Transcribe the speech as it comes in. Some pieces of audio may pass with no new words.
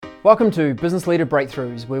Welcome to Business Leader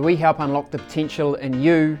Breakthroughs, where we help unlock the potential in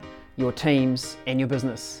you, your teams, and your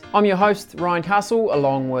business. I'm your host, Ryan Castle,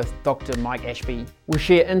 along with Dr. Mike Ashby. We'll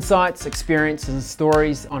share insights, experiences, and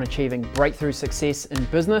stories on achieving breakthrough success in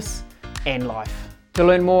business and life. To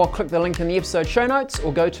learn more, click the link in the episode show notes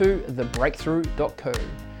or go to thebreakthrough.co.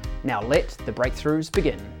 Now let the breakthroughs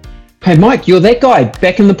begin. Hey Mike, you're that guy,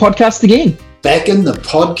 back in the podcast again. Back in the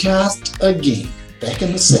podcast again, back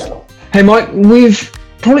in the saddle. Hey Mike, we've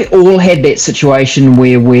probably all had that situation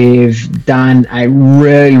where we've done a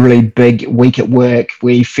really big week at work.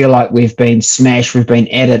 We feel like we've been smashed, we've been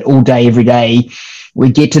at it all day, every day.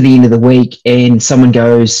 We get to the end of the week and someone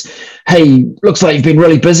goes, hey, looks like you've been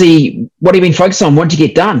really busy. What have you been focused on? What did you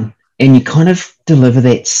get done? And you kind of deliver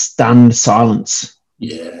that stunned silence.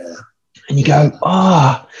 Yeah. And you go,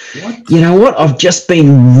 you know what? I've just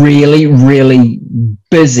been really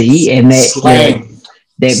busy. And that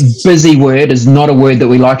busy word is not a word that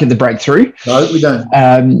we like at the Breakthrough. No, we don't.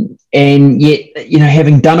 And yet,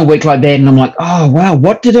 having done a week like that, and I'm like, oh wow,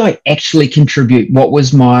 what did I actually contribute? What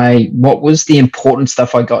was the important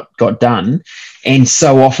stuff I got done? And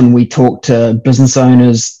so often we talk to business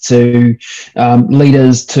owners, to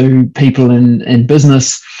leaders, to people in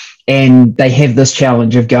business, and they have this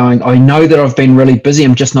challenge of going, I know that I've been really busy,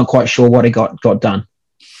 I'm just not quite sure what I got done.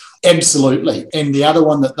 Absolutely. And the other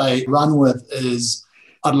one that they run with is,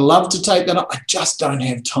 I'd love to take that up, I just don't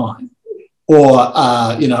have time. Or,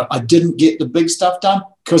 I didn't get the big stuff done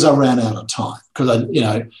because I ran out of time. Because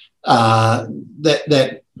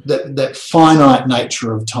that finite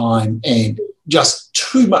nature of time and just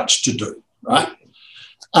too much to do, right?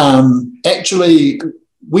 Actually,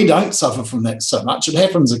 we don't suffer from that so much. It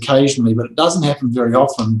happens occasionally, but it doesn't happen very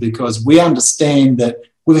often because we understand that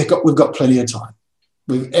we've got plenty of time.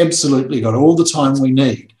 We've absolutely got all the time we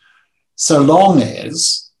need, so long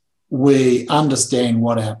as we understand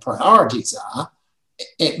what our priorities are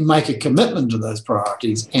and make a commitment to those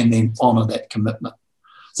priorities and then honour that commitment.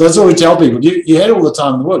 So that's what we tell people. You had all the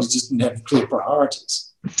time in the world, you just didn't have clear priorities.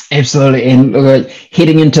 Absolutely. And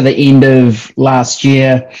heading into the end of last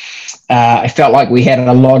year, I felt like we had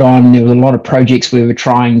a lot on. There was a lot of projects we were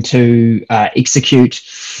trying to execute,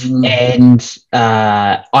 and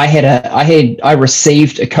I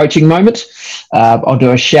received a coaching moment. I'll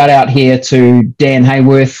do a shout out here to Dan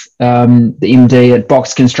Hayworth, the MD at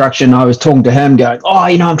Box Construction. I was talking to him, going,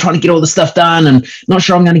 I'm trying to get all the stuff done, and not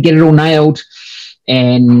sure I'm going to get it all nailed.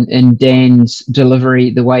 And in Dan's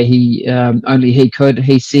delivery, the way he only he could,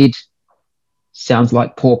 he said, "Sounds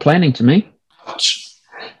like poor planning to me."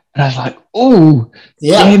 And I was like, "Oh,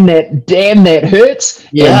 yeah. Damn, that hurts."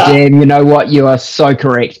 Yeah. And Dan, you know what? You are so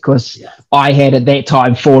correct, because I had at that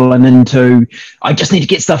time fallen into I just need to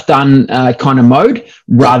get stuff done kind of mode,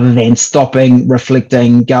 rather than stopping,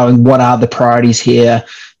 reflecting, going, what are the priorities here?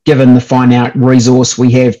 Given the finite resource we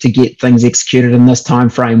have to get things executed in this time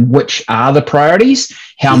frame, which are the priorities?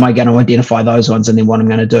 How am I going to identify those ones, and then what I'm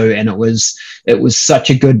going to do? And it was such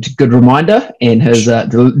a good reminder, and his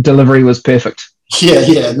delivery was perfect.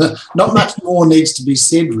 Yeah. Not much more needs to be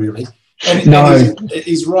said, really. And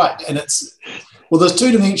he's right. And there's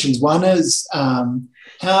two dimensions. One is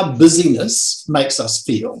how busyness makes us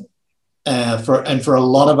feel. For a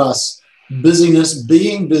lot of us,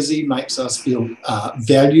 being busy makes us feel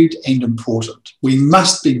valued and important. We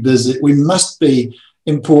must be busy. We must be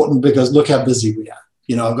important because look how busy we are.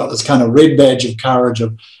 I've got this kind of red badge of courage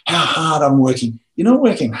of how hard I'm working. You're not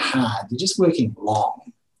working hard. You're just working long.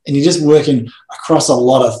 And you're just working across a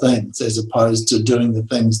lot of things as opposed to doing the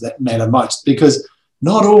things that matter most, because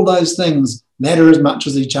not all those things matter as much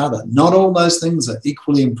as each other. Not all those things are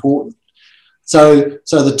equally important. So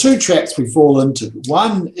the two traps we fall into,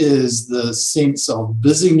 one is the sense of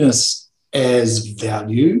busyness as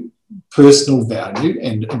value, personal value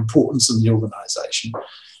and importance in the organisation.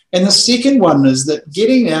 And the second one is that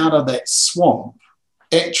getting out of that swamp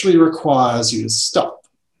actually requires you to stop.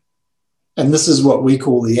 And this is what we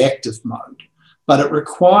call the active mode. But it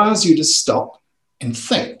requires you to stop and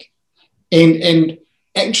think. And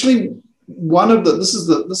actually, one of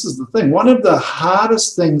the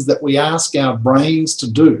hardest things that we ask our brains to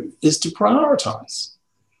do is to prioritize.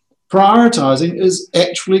 Prioritizing is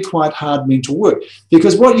actually quite hard mental work,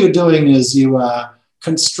 because what you're doing is you are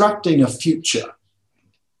constructing a future,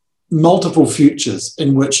 multiple futures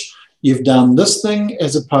in which you've done this thing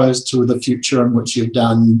as opposed to the future in which you've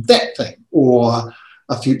done that thing, or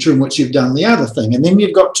a future in which you've done the other thing. And then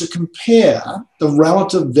you've got to compare the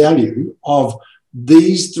relative value of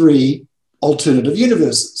these three alternative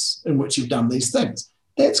universes in which you've done these things.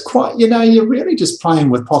 That's quite, you're really just playing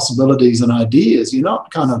with possibilities and ideas. You're not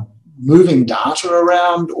kind of moving data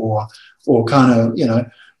around or kind of,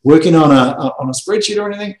 working on a spreadsheet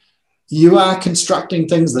or anything, you are constructing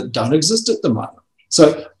things that don't exist at the moment.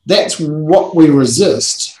 So that's what we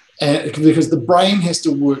resist, because the brain has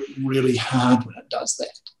to work really hard when it does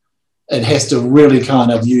that. It has to really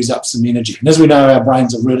kind of use up some energy. And as we know, our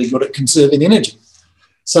brains are really good at conserving energy.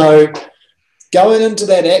 So going into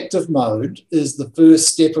that active mode is the first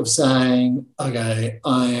step of saying, okay,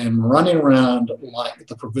 I am running around like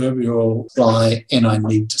the proverbial fly and I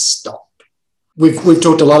need to stop. We've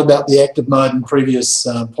talked a lot about the active mode in previous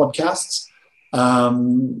podcasts. Do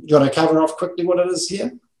you want to cover off quickly what it is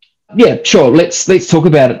here? Yeah, sure. Let's talk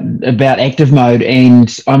about active mode,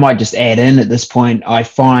 and I might just add in at this point, I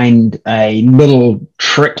find a little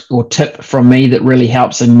trick or tip from me that really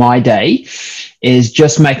helps in my day is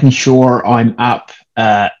just making sure I'm up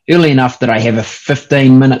early enough that I have a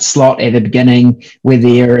 15-minute slot at the beginning where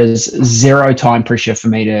there is zero time pressure for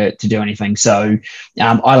me to do anything. So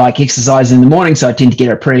I like exercise in the morning, so I tend to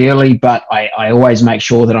get up pretty early, but I always make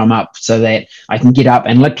sure that I'm up so that I can get up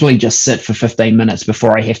and literally just sit for 15 minutes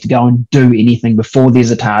before I have to go and do anything, before there's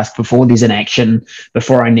a task, before there's an action,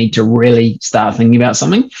 before I need to really start thinking about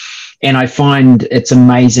something. And I find it's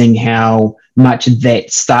amazing how much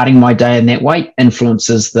that starting my day in that way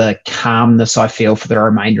influences the calmness I feel for the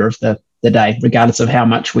remainder of the day, regardless of how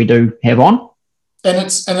much we do have on. And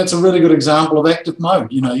it's a really good example of active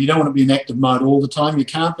mode. You know, you don't want to be in active mode all the time. You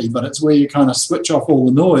can't be, but it's where you kind of switch off all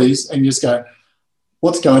the noise and just go,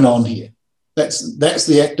 what's going on here? That's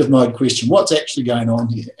the active mode question. What's actually going on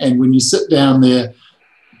here? And when you sit down there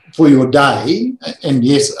for your day, and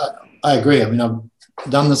yes, I agree. I mean, I've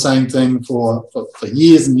done the same thing for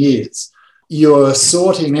years and years. You're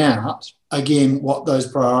sorting out, again, what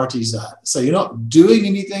those priorities are. So you're not doing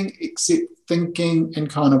anything except thinking and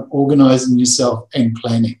kind of organising yourself and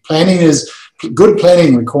planning. Good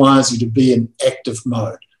planning requires you to be in active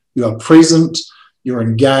mode. You are present, you're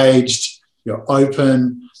engaged, you're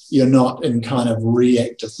open, you're not in kind of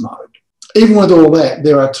reactive mode. Even with all that,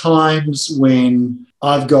 there are times when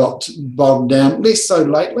I've got bogged down, less so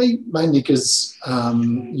lately, mainly because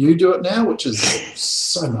you do it now, which is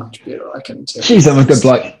so much better, I can tell. Jeez, I'm a good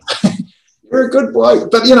bloke. You're a good bloke.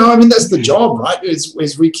 But, you know, I mean, that's the job, right?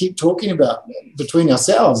 As we keep talking about between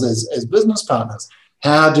ourselves as business partners,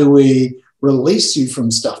 how do we release you from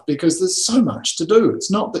stuff? Because there's so much to do. It's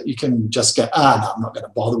not that you can just go, no, I'm not going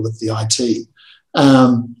to bother with the IT.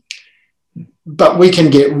 But we can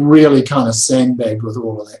get really kind of sandbagged with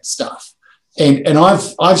all of that stuff. And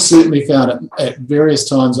I've certainly found it at various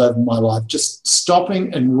times over my life, just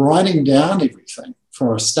stopping and writing down everything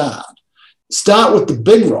for a start. Start with the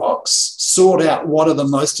big rocks, sort out what are the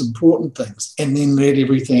most important things, and then let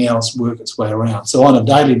everything else work its way around. So on a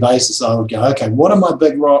daily basis, I would go, okay, what are my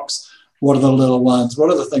big rocks? What are the little ones?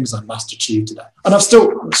 What are the things I must achieve today? And I'm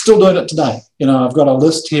still doing it today. You know, I've got a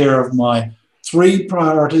list here of my 3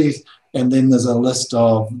 priorities, and then there's a list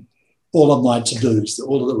of all of my to-dos,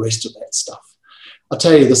 all of the rest of that stuff. I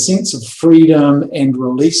tell you, the sense of freedom and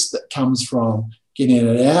release that comes from getting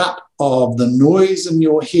it out of the noise in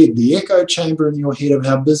your head, the echo chamber in your head of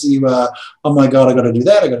how busy you are. Oh my God, I've got to do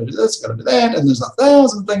that, I've got to do this, I've got to do that. And there's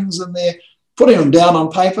 1,000 things in there, putting them down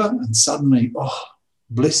on paper, and suddenly,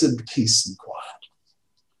 blessed peace and quiet.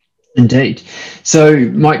 Indeed. So,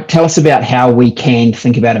 Mike, tell us about how we can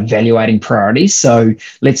think about evaluating priorities. So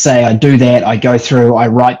let's say I do that, I go through, I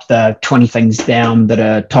write the 20 things down that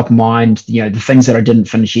are top of mind, you know, the things that I didn't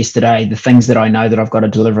finish yesterday, the things that I know that I've got to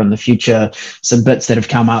deliver in the future, some bits that have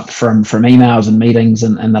come up from emails and meetings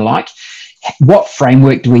and the like. What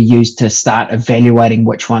framework do we use to start evaluating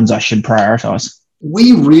which ones I should prioritize?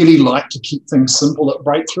 We really like to keep things simple at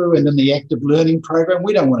Breakthrough, and in the active learning program,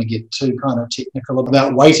 we don't want to get too kind of technical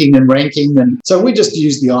about weighting and ranking. And so we just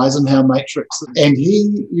use the Eisenhower matrix, and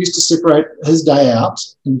he used to separate his day out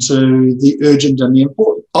into the urgent and the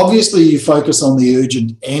important. Obviously, you focus on the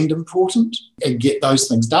urgent and important and get those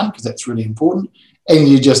things done because that's really important. And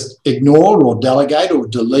you just ignore or delegate or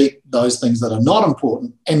delete those things that are not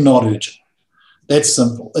important and not urgent. That's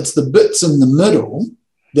simple. It's the bits in the middle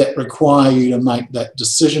that require you to make that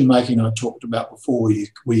decision-making I talked about before,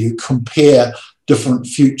 where you compare different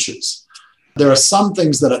futures. There are some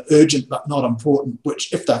things that are urgent but not important,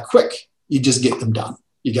 which if they're quick, you just get them done.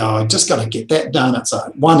 You go, I just got to get that done. It's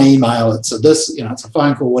a one email, it's a this, it's a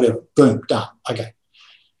phone call, whatever. Boom, done. Okay.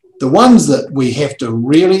 The ones that we have to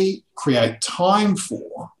really create time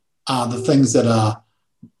for are the things that are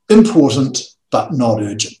important but not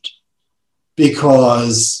urgent.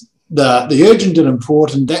 Because the urgent and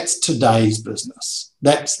important, that's today's business.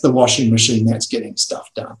 That's the washing machine that's getting stuff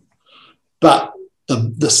done. But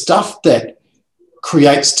the stuff that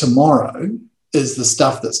creates tomorrow is the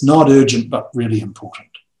stuff that's not urgent but really important.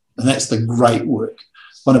 And that's the great work.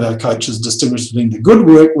 One of our coaches distinguished between the good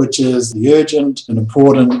work, which is the urgent and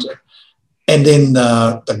important, and then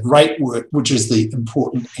the great work, which is the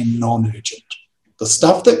important and non-urgent. The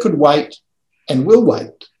stuff that could wait and will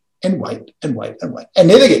wait and wait and wait and wait and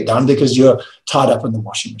never get done because you're tied up in the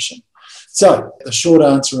washing machine. So the short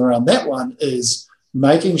answer around that one is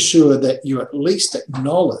making sure that you at least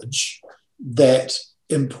acknowledge that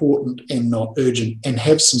important and not urgent and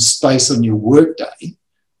have some space on your workday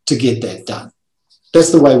to get that done.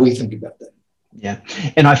 That's the way we think about that. Yeah.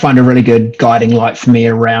 And I find a really good guiding light for me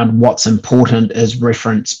around what's important is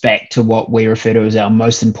reference back to what we refer to as our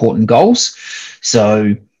most important goals.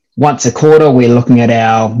 So once a quarter, we're looking at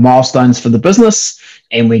our milestones for the business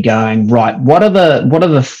and we're going, right, what are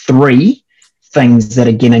the three things that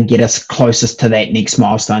are going to get us closest to that next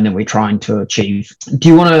milestone that we're trying to achieve? Do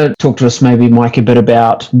you want to talk to us maybe, Mike, a bit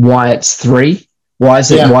about why it's three? Why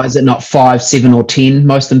is it not 5, 7, or 10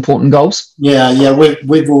 most important goals? Yeah.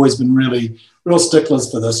 We've always been real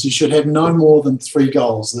sticklers for this. You should have no more than 3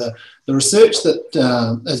 goals. The research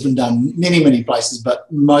that has been done many places,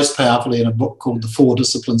 but most powerfully in a book called The 4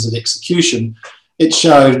 Disciplines of Execution, it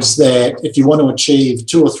shows that if you want to achieve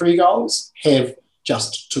 2 or 3 goals, have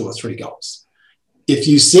just 2 or 3 goals. If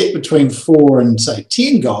you set between 4 and say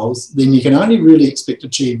 10 goals, then you can only really expect to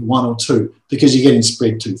achieve 1 or 2 because you're getting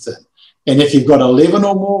spread too thin. And if you've got 11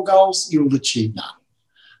 or more goals, you'll achieve none.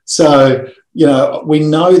 So, we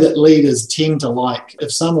know that leaders tend to like,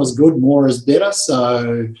 if some was good, more is better.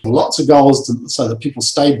 So lots of goals so that people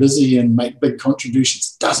stay busy and make big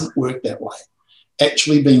contributions doesn't work that way.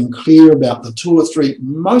 Actually being clear about the 2 or 3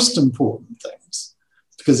 most important things,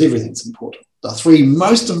 because everything's important. The 3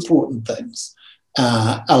 most important things,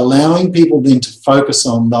 allowing people then to focus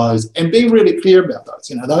on those and be really clear about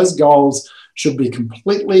those. Those goals should be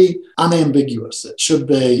completely unambiguous. It should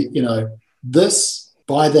be, this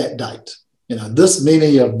by that date, this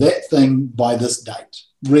many of that thing by this date,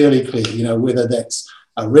 really clear, whether that's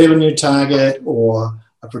a revenue target or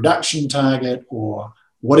a production target or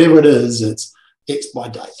whatever it is, it's X by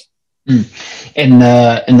date. In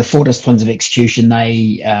the 4 disciplines of execution,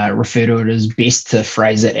 they refer to it as best to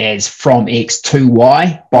phrase it as from X to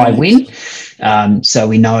Y by when. So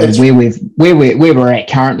we know where we're at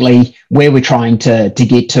currently, where we're trying to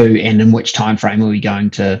get to, and in which time frame are we going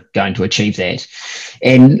to achieve that.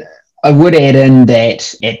 And I would add in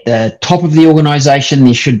that at the top of the organization,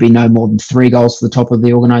 there should be no more than 3 goals for the top of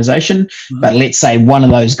the organization. Mm-hmm. But let's say one of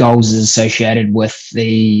those goals is associated with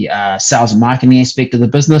the sales and marketing aspect of the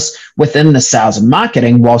business. Within the sales and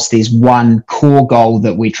marketing, whilst there's one core goal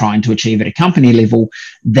that we're trying to achieve at a company level,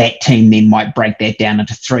 that team then might break that down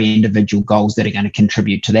into 3 individual goals that are going to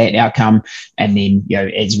contribute to that outcome. And then,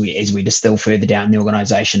 as we distill further down the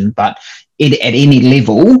organization, but at any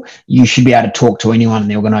level, you should be able to talk to anyone in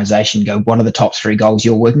the organization, go, what are the top 3 goals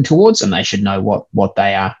you're working towards? And they should know what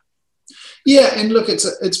they are. Yeah, and look,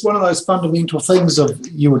 it's one of those fundamental things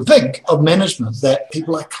you would think of management, that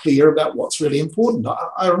people are clear about what's really important.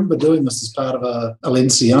 I remember doing this as part of a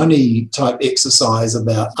Lencioni type exercise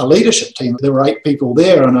about a leadership team. There were 8 people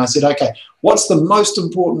there, and I said, okay, what's the most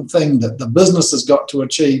important thing that the business has got to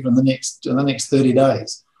achieve in the next 30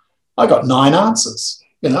 days? I got 9 answers,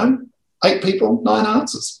 8 people, 9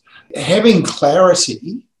 answers. Having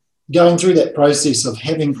clarity, going through that process of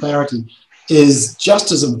having clarity is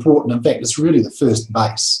just as important. In fact, it's really the first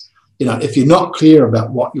base. If you're not clear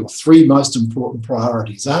about what your 3 most important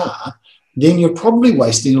priorities are, then you're probably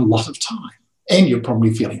wasting a lot of time and you're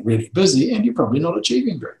probably feeling really busy and you're probably not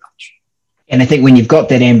achieving very much. And I think when you've got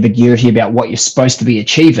that ambiguity about what you're supposed to be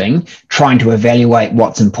achieving, trying to evaluate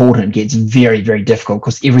what's important gets very, very difficult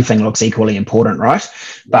because everything looks equally important, right?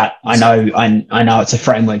 But I know it's a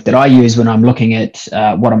framework that I use when I'm looking at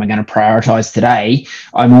what am I going to prioritize today.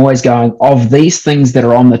 I'm always going, of these things that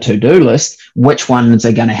are on the to-do list, which ones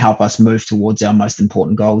are going to help us move towards our most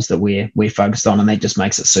important goals that we're focused on? And that just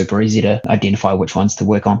makes it super easy to identify which ones to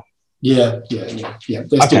work on. Yeah.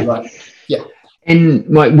 That's okay. Right. Yeah. And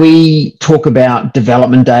Mike, we talk about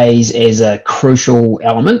development days as a crucial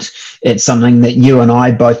element. It's something that you and I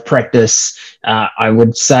both practice, I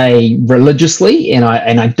would say, religiously, and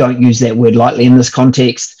I don't use that word lightly in this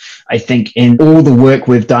context. I think in all the work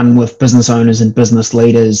we've done with business owners and business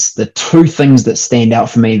leaders, the 2 things that stand out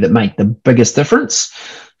for me that make the biggest difference.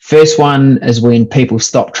 First one is when people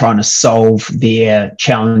stop trying to solve their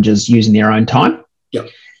challenges using their own time. Yep.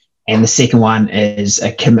 And the second one is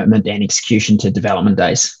a commitment and execution to development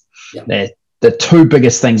days. Yep. They're the 2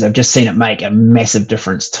 biggest things. I've just seen it make a massive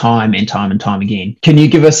difference time and time again. Can you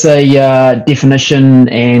give us a definition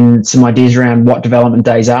and some ideas around what development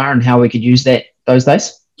days are and how we could use those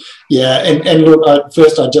days? Yeah, and look,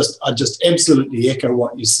 first I just absolutely echo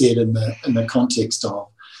what you said in the context of.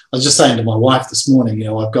 I was just saying to my wife this morning,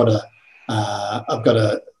 I've got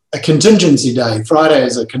a contingency day. Friday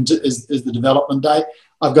is the development day.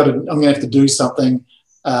 I'm going to have to do something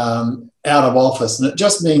out of office, and it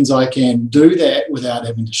just means I can do that without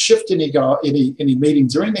having to shift any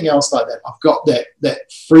meetings or anything else like that. I've got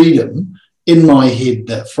that freedom in my head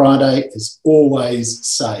that Friday is always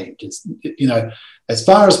saved. It's, as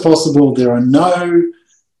far as possible, there are no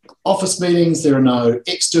office meetings, there are no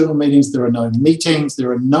external meetings, there are no meetings,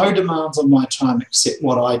 there are no demands on my time except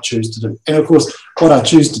what I choose to do. And of course, what I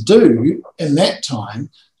choose to do in that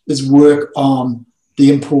time is work on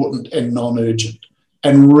the important and non-urgent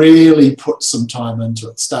and really put some time into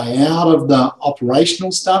it. Stay out of the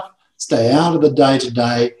operational stuff, stay out of the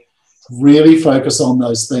day-to-day, really focus on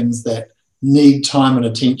those things that need time and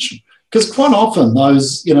attention. Because quite often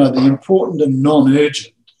those, the important and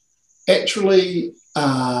non-urgent actually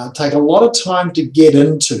take a lot of time to get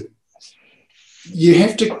into. You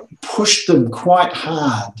have to push them quite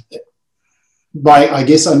hard.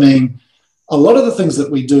 A lot of the things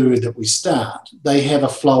that we do, that we start, they have a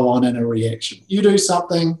flow on and a reaction. You do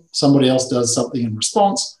something, somebody else does something in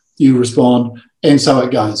response, you respond, and so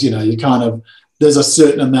it goes. There's a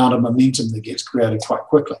certain amount of momentum that gets created quite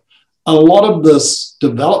quickly. A lot of this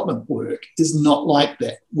development work is not like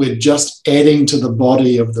that. We're just adding to the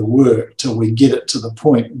body of the work till we get it to the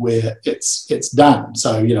point where it's done.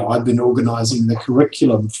 So, I've been organising the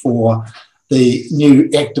curriculum for the new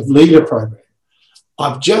Active Leader program.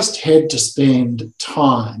 I've just had to spend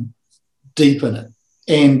time deep in it.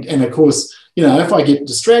 And of course, if I get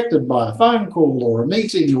distracted by a phone call or a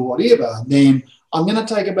meeting or whatever, then I'm going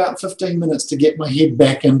to take about 15 minutes to get my head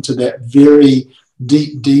back into that very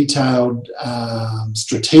deep, detailed,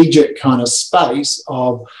 strategic kind of space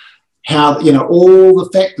of how, all the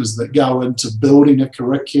factors that go into building a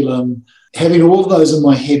curriculum, having all of those in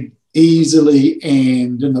my head easily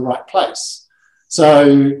and in the right place.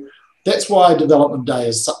 So that's why Development Day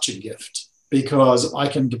is such a gift, because I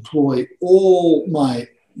can deploy all my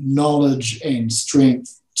knowledge and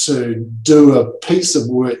strength to do a piece of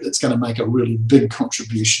work that's going to make a really big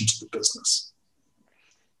contribution to the business.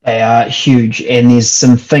 They are huge, and there's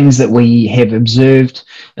some things that we have observed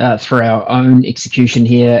through our own execution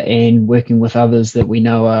here and working with others that we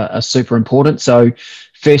know are super important. So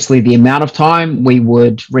firstly, the amount of time. We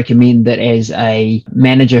would recommend that as a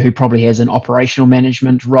manager who probably has an operational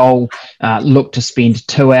management role, look to spend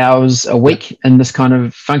 2 hours a week in this kind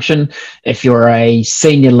of function. If you're a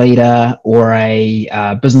senior leader or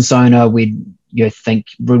a business owner, we'd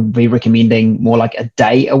be recommending more like a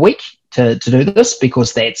day a week to do this,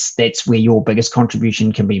 because that's where your biggest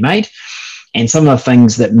contribution can be made. And some of the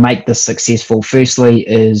things that make this successful, firstly,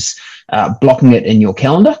 is blocking it in your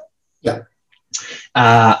calendar. Yeah.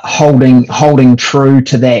 Holding true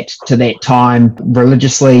to that time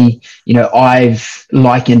religiously. I've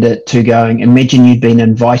likened it to going, imagine you'd been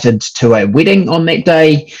invited to a wedding on that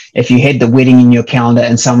day. If you had the wedding in your calendar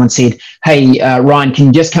and someone said, hey, Ryan, can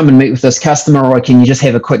you just come and meet with this customer, or can you just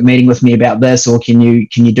have a quick meeting with me about this, or can you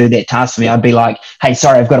do that task for me? I'd be like, hey,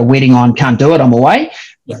 sorry, I've got a wedding on, can't do it, I'm away.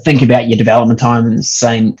 Yeah. Think about your development time in the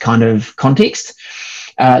same kind of context.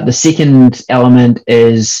 The second element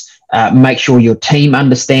is make sure your team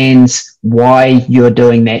understands why you're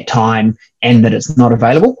doing that time and that it's not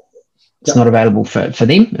available. It's not available for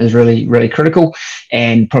them is really, really critical.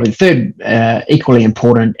 And probably the third equally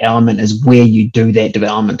important element is where you do that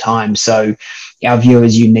development time. So our view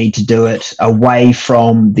is you need to do it away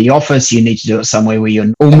from the office. You need to do it somewhere where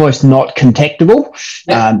you're almost not contactable.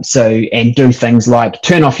 And do things like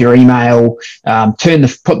turn off your email, put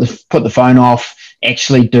the phone off,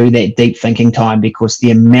 actually do that deep thinking time, because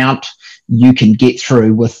the amount you can get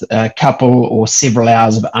through with a couple or several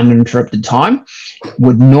hours of uninterrupted time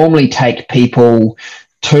would normally take people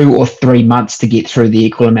 2 or 3 months to get through the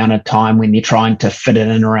equal amount of time when they're trying to fit it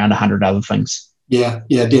in around 100 other things. Yeah,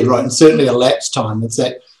 dead right. And certainly elapsed time.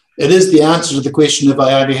 It is the answer to the question, have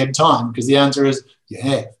I only had time? Because the answer is you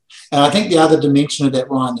have. And I think the other dimension of that,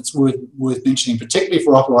 Ryan, that's worth mentioning, particularly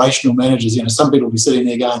for operational managers, some people will be sitting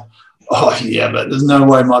there going, oh, yeah, but there's no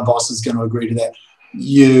way my boss is going to agree to that.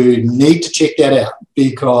 You need to check that out,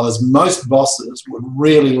 because most bosses would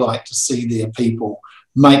really like to see their people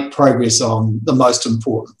make progress on the most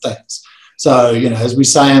important things. So, as we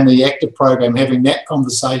say in the Active program, having that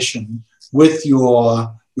conversation with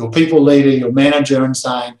your people leader, your manager, and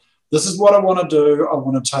saying, this is what I want to do. I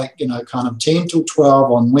want to take, kind of 10 till 12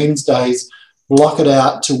 on Wednesdays, block it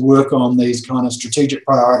out to work on these kind of strategic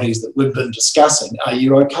priorities that we've been discussing. Are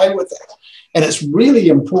you okay with that? And it's really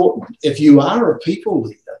important, if you are a people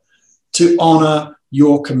leader, to honour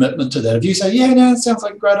your commitment to that. If you say, yeah, no, it sounds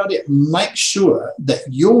like a great idea, make sure that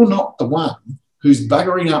you're not the one who's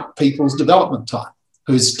buggering up people's development time,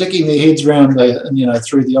 who's sticking their heads around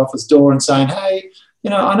through the office door and saying, hey,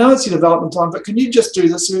 I know it's your development time, but can you just do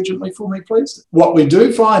this urgently for me, please? What we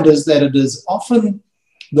do find is that it is often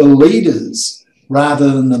the leaders rather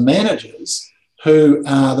than the managers who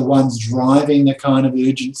are the ones driving the kind of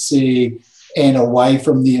urgency and away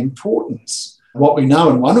from the importance. What we know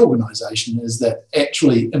in one organisation is that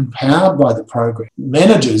actually empowered by the program,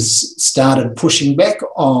 managers started pushing back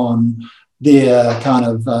on their kind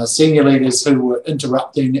of senior leaders who were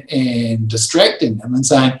interrupting and distracting them and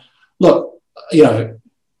saying, look,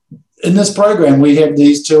 in this program, we have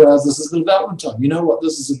these 2 hours. This is the development time. You know what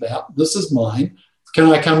this is about. This is mine. Can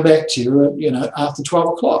I come back to you, after 12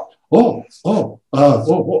 o'clock? Oh,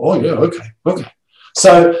 yeah, okay.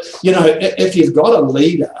 So, if you've got a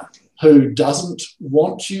leader who doesn't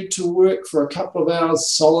want you to work for a couple of hours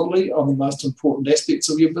solidly on the most important aspects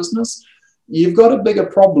of your business, you've got a bigger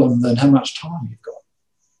problem than how much time you've got.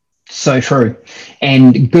 So true.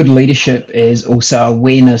 And good leadership is also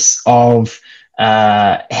awareness of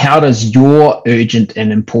how does your urgent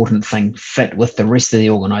and important thing fit with the rest of the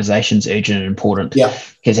organization's urgent and important? Yeah.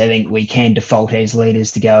 Because I think we can default as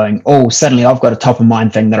leaders to going, oh, suddenly I've got a top of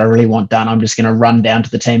mind thing that I really want done. I'm just going to run down to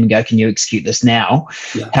the team and go, can you execute this now?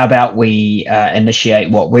 Yeah. How about we initiate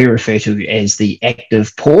what we refer to as the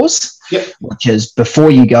active pause, yep. which is before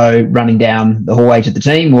you go running down the hallway to the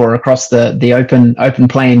team or across the open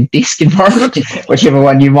plan desk environment, whichever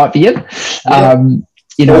one you might be in. Yeah.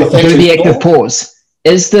 Do the active pause.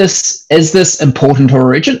 Is this important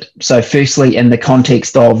or urgent? So firstly, in the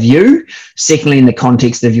context of you, secondly, in the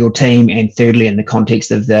context of your team, and thirdly, in the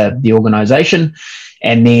context of the organization.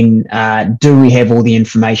 And then do we have all the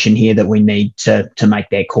information here that we need to make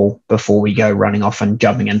that call before we go running off and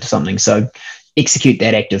jumping into something? So execute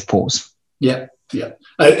that active pause. Yeah.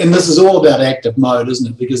 And this is all about active mode,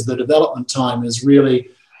 isn't it? Because the development time is really,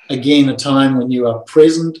 again, a time when you are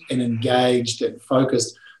present and engaged and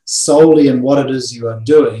focused solely in what it is you are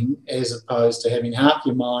doing, as opposed to having half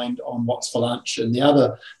your mind on what's for lunch and the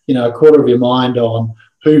other, a quarter of your mind on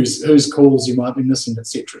whose calls you might be missing, et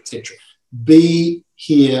cetera, et cetera. Be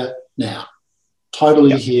here now,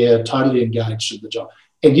 totally here, totally engaged in the job.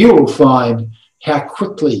 And you will find how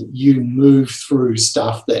quickly you move through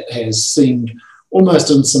stuff that has seemed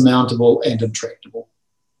almost insurmountable and intractable.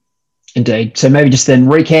 Indeed. So maybe just then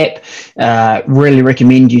recap, really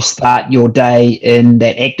recommend you start your day in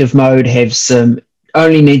that active mode,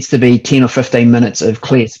 only needs to be 10 or 15 minutes of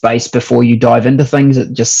clear space before you dive into things.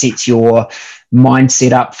 It just sets your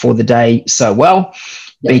mindset up for the day so well.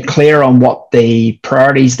 Yep. Be clear on what the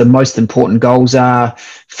priorities, the most important goals are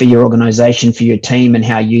for your organization, for your team, and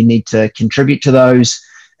how you need to contribute to those.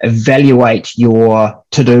 Evaluate your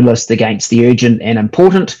to-do list against the urgent and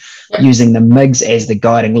important, using the MIGs as the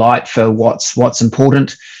guiding light for what's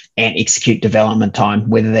important, and execute development time,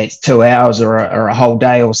 whether that's 2 hours or a whole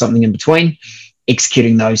day or something in between.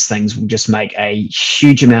 Executing those things will just make a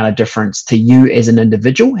huge amount of difference to you as an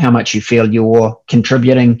individual, how much you feel you're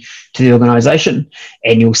contributing to the organization,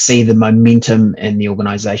 and you'll see the momentum in the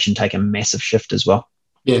organization take a massive shift as well.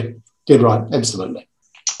 Yeah, dead right. Absolutely.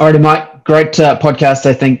 Alrighty, Mike, great podcast.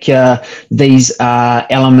 I think these are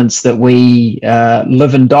elements that we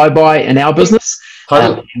live and die by in our business.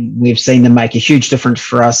 We've seen them make a huge difference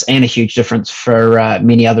for us and a huge difference for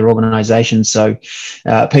many other organizations. So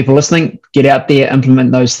people listening, get out there,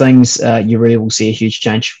 implement those things. You really will see a huge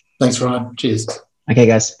change. Thanks, Ryan. Cheers. Okay,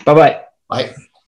 guys. Bye-bye. Bye.